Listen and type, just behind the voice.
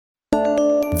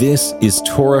This is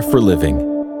Torah for Living,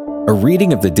 a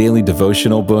reading of the daily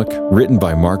devotional book written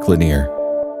by Mark Lanier,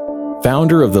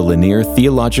 founder of the Lanier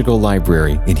Theological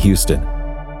Library in Houston,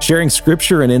 sharing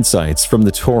scripture and insights from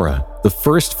the Torah, the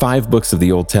first 5 books of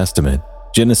the Old Testament,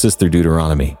 Genesis through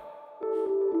Deuteronomy.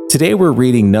 Today we're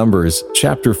reading Numbers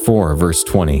chapter 4, verse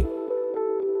 20.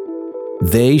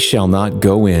 They shall not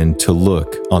go in to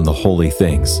look on the holy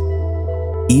things,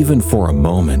 even for a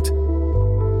moment,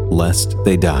 lest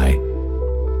they die.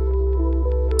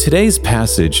 Today's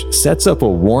passage sets up a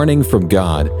warning from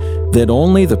God that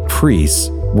only the priests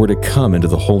were to come into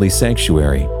the holy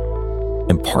sanctuary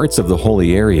and parts of the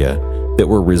holy area that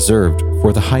were reserved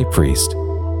for the high priest.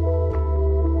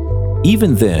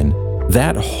 Even then,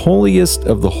 that holiest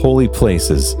of the holy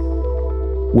places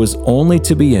was only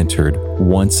to be entered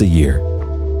once a year.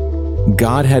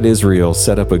 God had Israel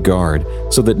set up a guard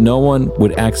so that no one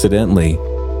would accidentally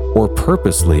or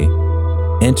purposely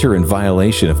enter in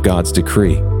violation of God's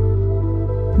decree.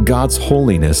 God's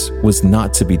holiness was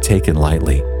not to be taken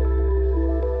lightly.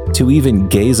 To even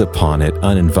gaze upon it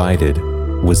uninvited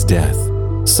was death.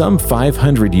 Some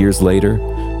 500 years later,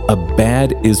 a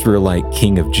bad Israelite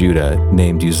king of Judah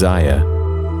named Uzziah,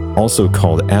 also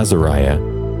called Azariah,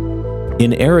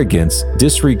 in arrogance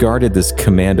disregarded this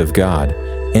command of God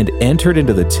and entered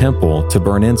into the temple to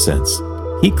burn incense.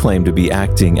 He claimed to be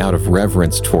acting out of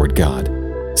reverence toward God,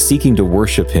 seeking to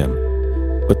worship Him.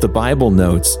 But the Bible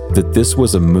notes that this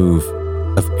was a move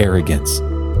of arrogance.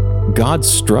 God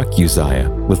struck Uzziah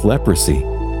with leprosy,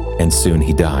 and soon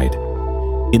he died.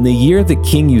 In the year that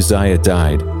King Uzziah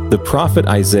died, the prophet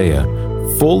Isaiah,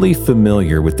 fully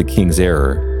familiar with the king's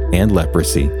error and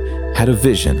leprosy, had a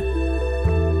vision.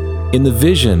 In the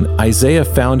vision, Isaiah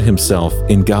found himself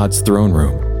in God's throne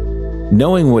room.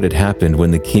 Knowing what had happened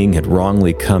when the king had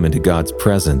wrongly come into God's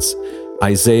presence,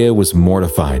 Isaiah was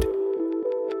mortified.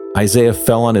 Isaiah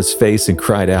fell on his face and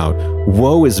cried out,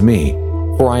 "Woe is me,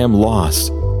 for I am lost,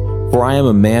 for I am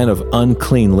a man of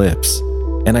unclean lips,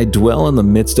 and I dwell in the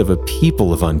midst of a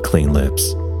people of unclean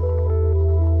lips."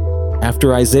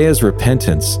 After Isaiah's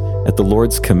repentance at the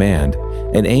Lord's command,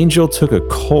 an angel took a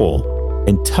coal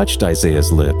and touched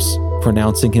Isaiah's lips,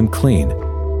 pronouncing him clean.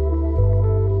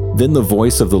 Then the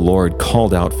voice of the Lord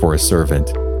called out for a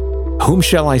servant, "Whom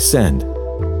shall I send?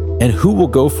 And who will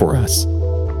go for us?"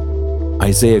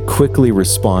 Isaiah quickly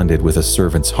responded with a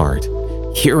servant's heart,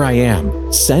 "Here I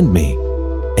am, send me."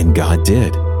 And God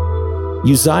did.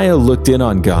 Uzziah looked in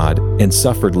on God and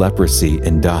suffered leprosy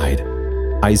and died.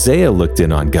 Isaiah looked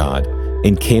in on God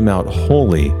and came out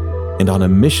holy and on a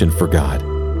mission for God.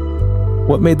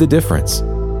 What made the difference?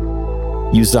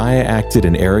 Uzziah acted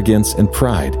in arrogance and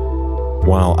pride,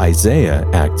 while Isaiah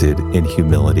acted in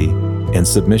humility and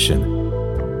submission.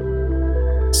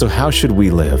 So how should we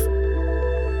live?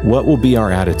 What will be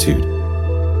our attitude?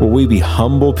 Will we be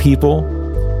humble people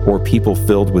or people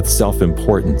filled with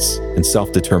self-importance and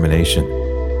self-determination?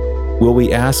 Will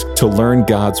we ask to learn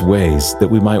God's ways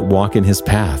that we might walk in His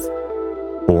path?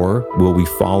 Or will we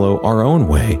follow our own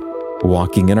way,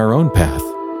 walking in our own path?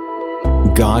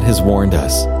 God has warned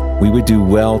us. We would do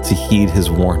well to heed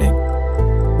His warning.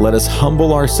 Let us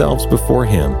humble ourselves before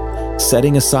Him,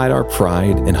 setting aside our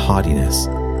pride and haughtiness,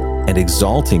 and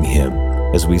exalting Him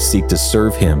as we seek to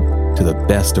serve Him to the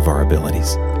best of our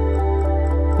abilities.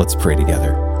 Let's pray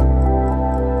together.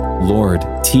 Lord,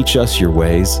 teach us your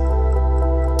ways.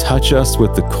 Touch us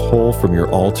with the coal from your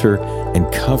altar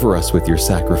and cover us with your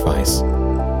sacrifice,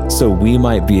 so we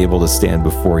might be able to stand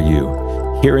before you,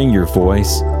 hearing your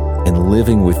voice and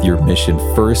living with your mission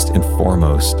first and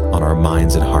foremost on our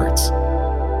minds and hearts.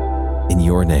 In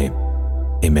your name,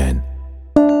 amen.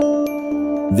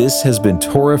 This has been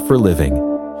Torah for Living,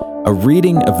 a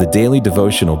reading of the daily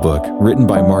devotional book written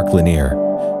by Mark Lanier,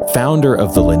 founder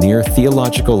of the Lanier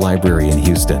Theological Library in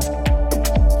Houston.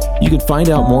 You can find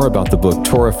out more about the book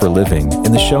Torah for Living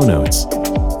in the show notes.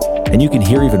 And you can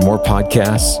hear even more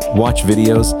podcasts, watch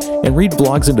videos, and read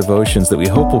blogs and devotions that we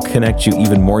hope will connect you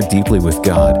even more deeply with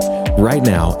God right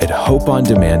now at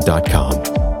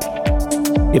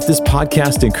hopeondemand.com. If this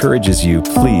podcast encourages you,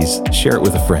 please share it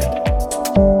with a friend.